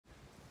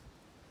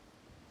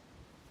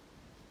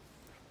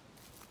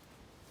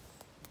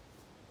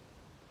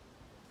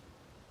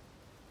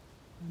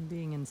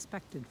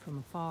inspected from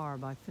afar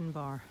by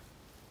Finbar.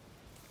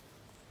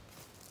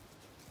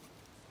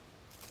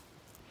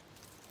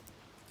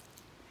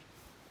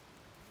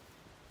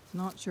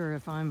 Not sure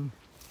if I'm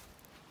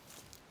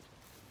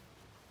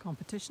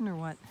competition or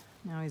what.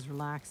 Now he's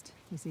relaxed.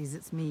 He sees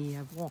it's me.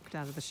 I've walked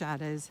out of the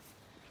shadows.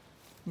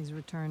 He's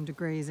returned to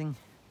grazing.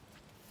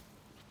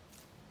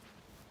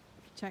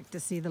 Check to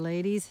see the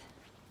ladies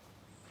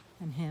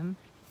and him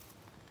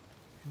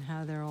and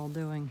how they're all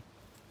doing.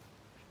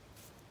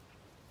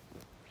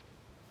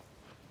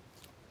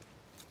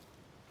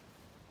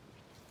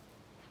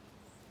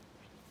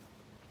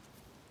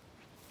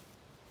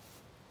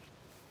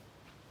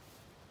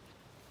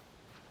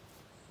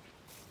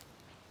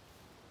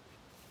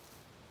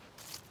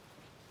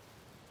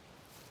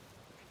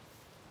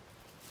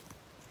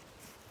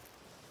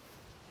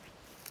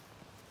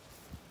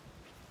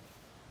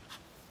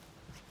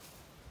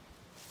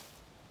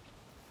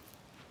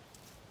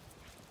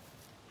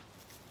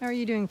 How are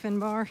you doing,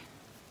 Finbar?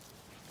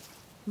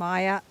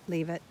 Maya,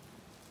 leave it.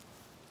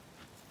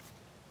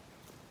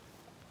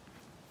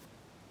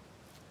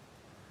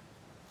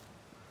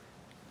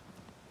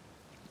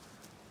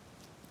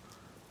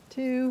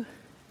 Two,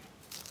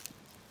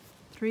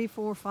 three,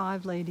 four,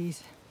 five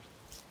ladies.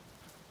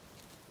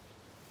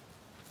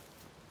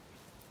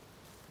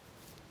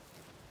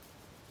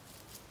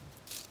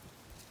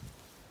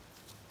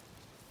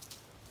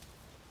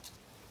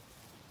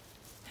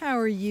 How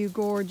are you,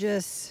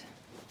 gorgeous?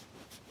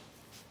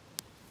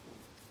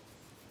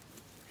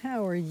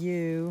 How are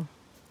you?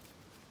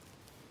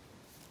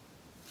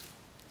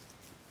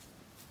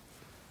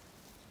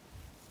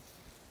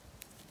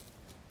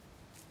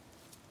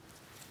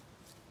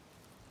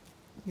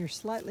 You're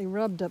slightly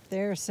rubbed up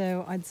there,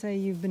 so I'd say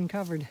you've been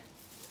covered.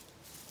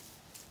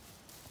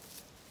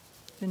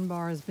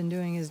 Finbar has been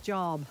doing his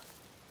job.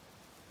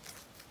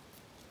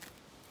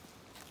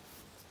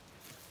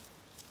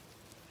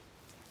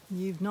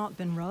 You've not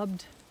been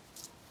rubbed.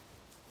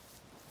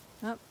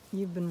 Oh,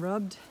 you've been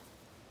rubbed.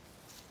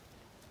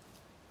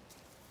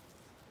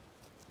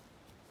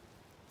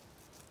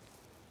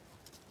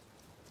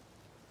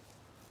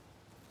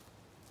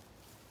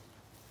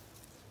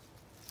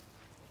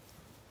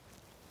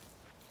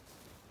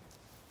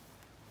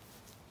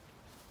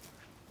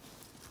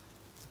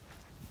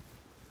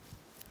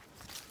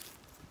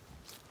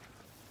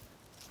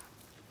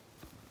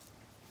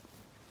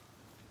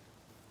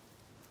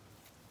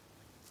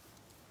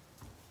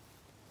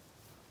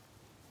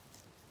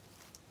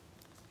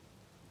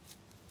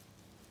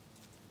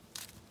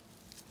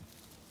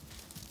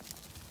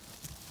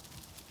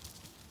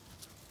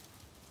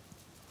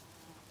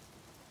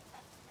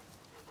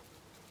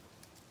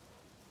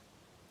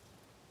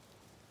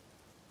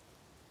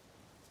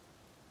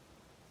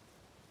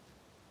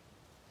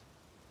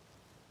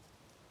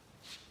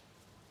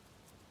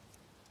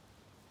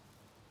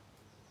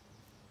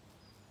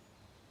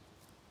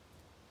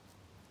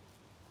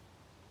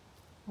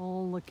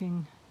 All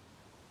looking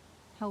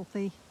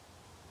healthy.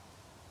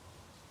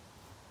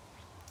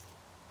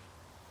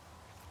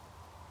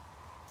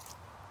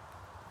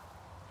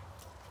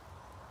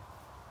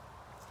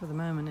 For the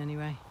moment,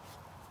 anyway.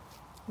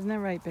 Isn't that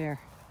right, Bear?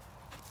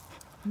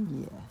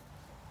 Yeah,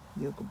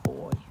 you're a good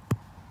boy.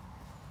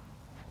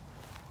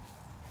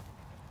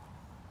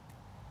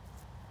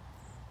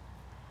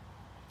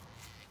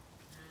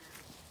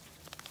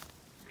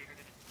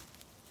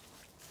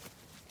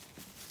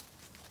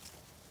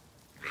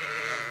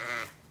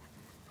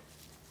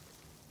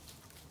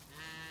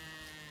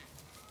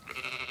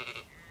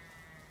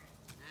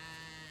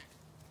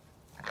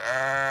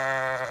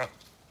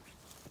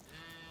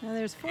 Now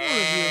there's four of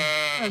you.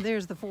 Oh,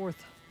 there's the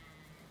fourth.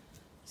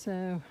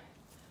 So,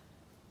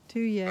 2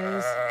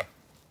 ewes,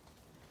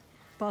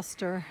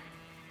 Buster,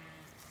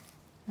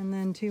 and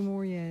then 2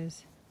 more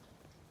ewes.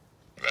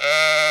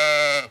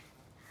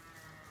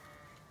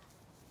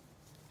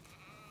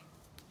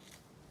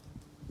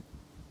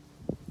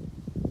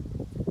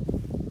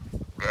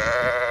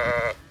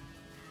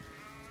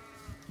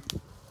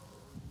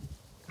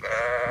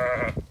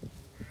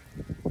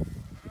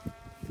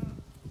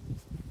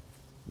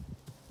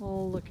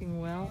 All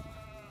looking well.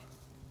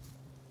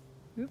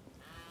 Oop.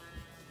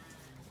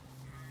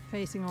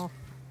 Facing off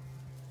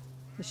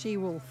the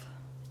she-wolf.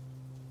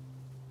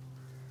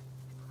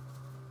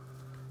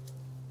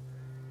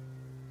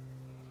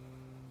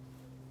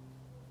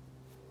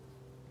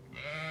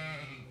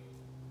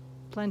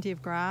 Plenty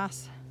of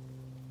grass.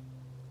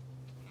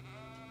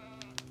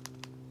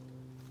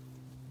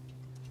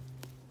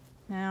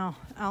 Now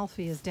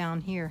Alfie is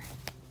down here.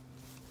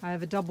 I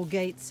have a double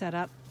gate set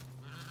up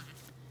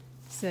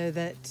so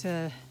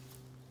that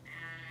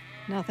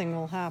nothing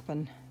will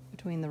happen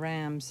between the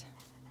rams.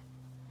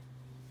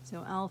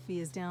 So Alfie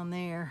is down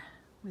there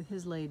with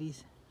his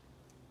ladies.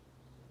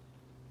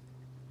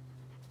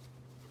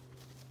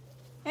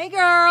 Hey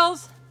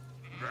girls!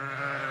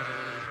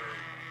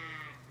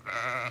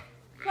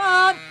 Come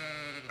on!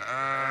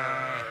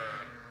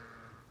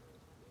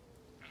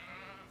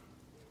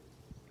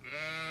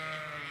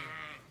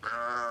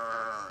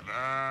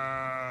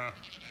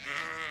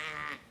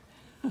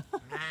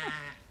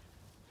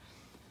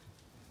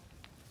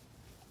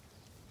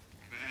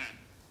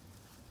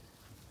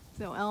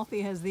 So Alfie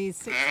has these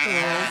 6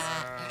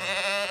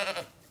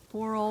 girls.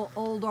 Poor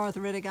old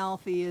arthritic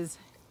Alfie is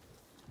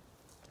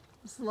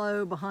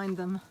slow behind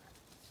them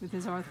with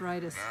his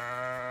arthritis.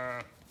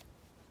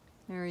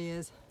 There he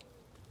is.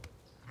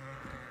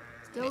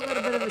 Still got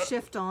a bit of a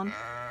shift on,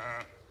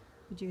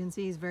 but you can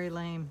see he's very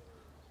lame.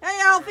 Hey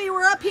Alfie,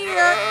 we're up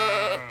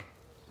here!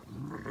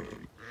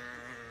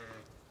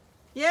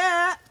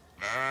 Yeah!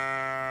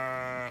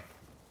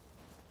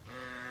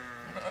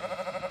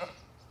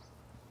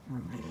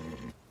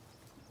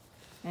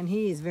 And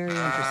he's very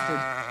interested.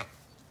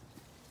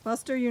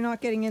 Buster, you're not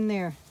getting in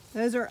there.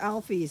 Those are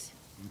Alfie's.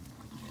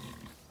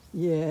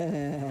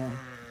 Yeah.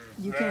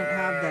 You can't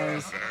have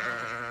those.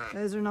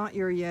 Those are not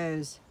your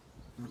ewes.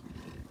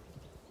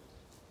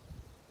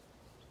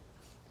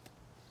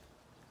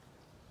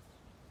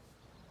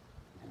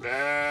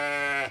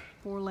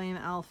 Poor lame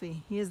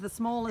Alfie. He is the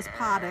smallest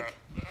paddock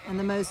and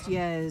the most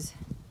ewes.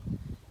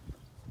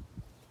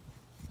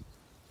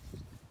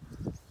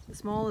 The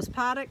smallest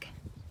paddock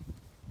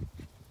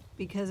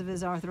because of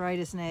his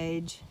arthritis and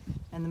age,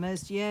 and the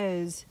most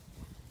ewes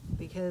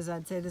because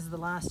I'd say this is the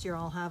last year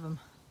I'll have him.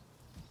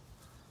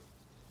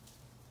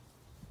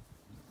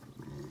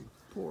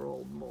 Poor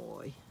old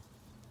boy.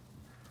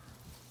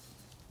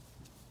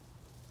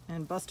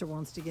 And Buster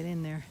wants to get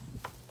in there.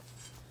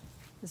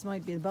 This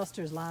might be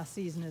Buster's last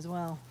season as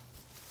well.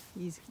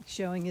 He's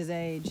showing his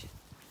age.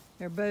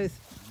 They're both,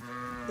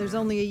 there's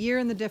only a year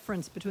in the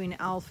difference between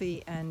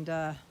Alfie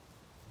and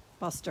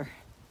Buster.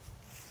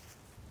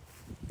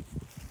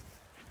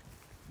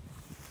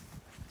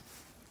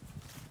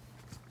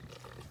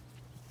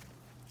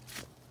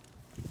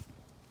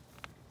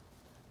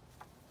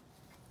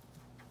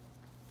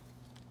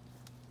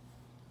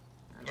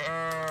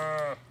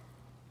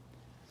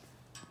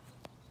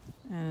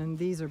 And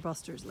these are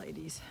Buster's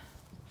ladies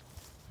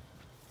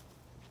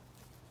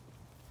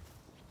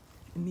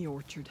in the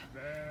orchard.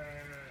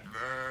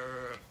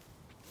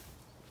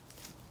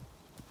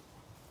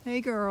 Hey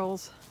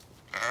girls.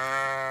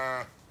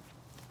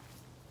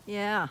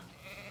 Yeah.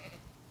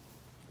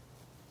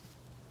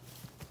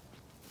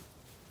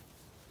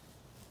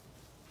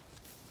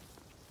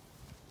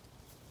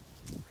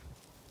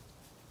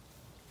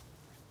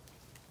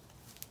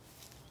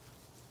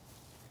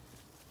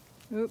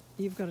 Oop,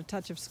 you've got a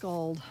touch of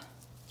scald.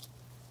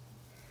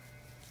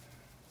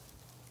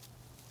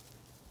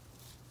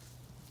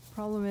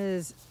 Problem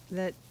is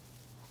that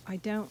I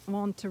don't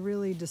want to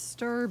really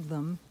disturb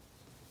them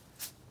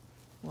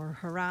or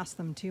harass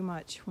them too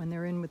much when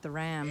they're in with the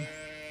ram.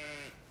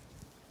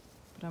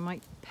 But I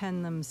might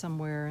pen them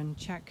somewhere and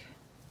check.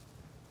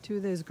 2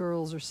 of those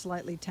girls are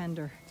slightly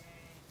tender.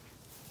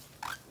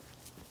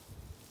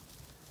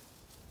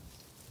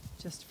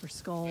 Just for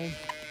scald.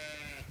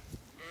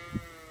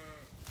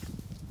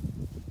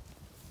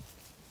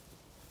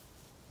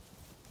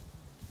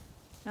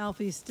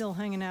 Alfie's still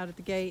hanging out at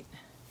the gate,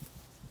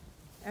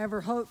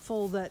 ever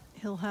hopeful that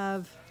he'll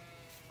have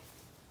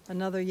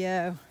another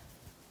ewe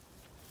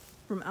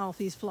from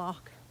Alfie's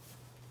flock.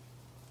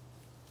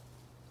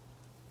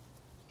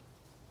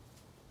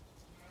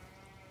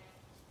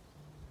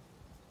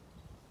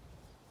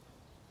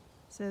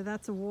 So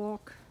that's a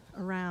walk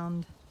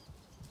around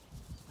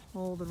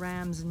all the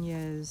rams and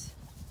ewes.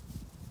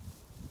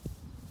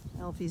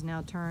 Alfie's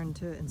now turned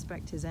to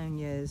inspect his own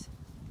ewes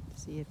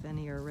to see if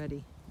any are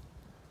ready.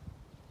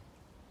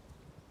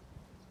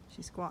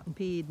 She squat and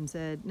peed and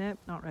said, nope,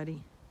 not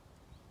ready.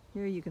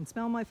 Here, you can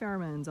smell my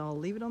pheromones. I'll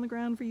leave it on the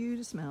ground for you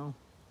to smell.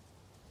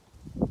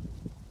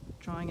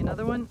 Trying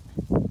another one.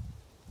 And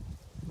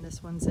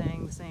this one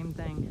saying the same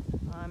thing.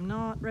 I'm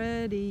not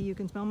ready. You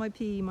can smell my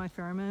pee. My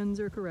pheromones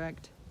are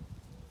correct.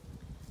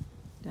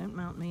 Don't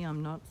mount me.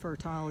 I'm not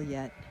fertile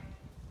yet.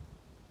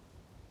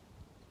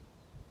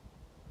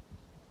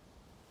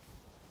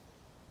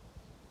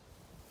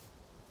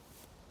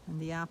 And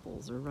the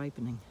apples are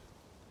ripening.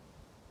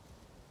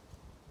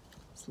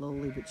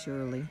 Slowly but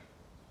surely,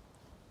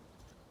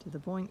 to the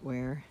point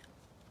where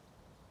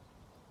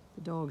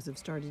the dogs have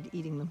started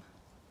eating them.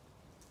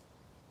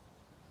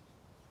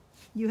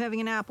 You having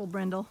an apple,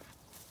 Brendel?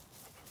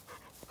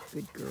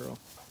 Good girl.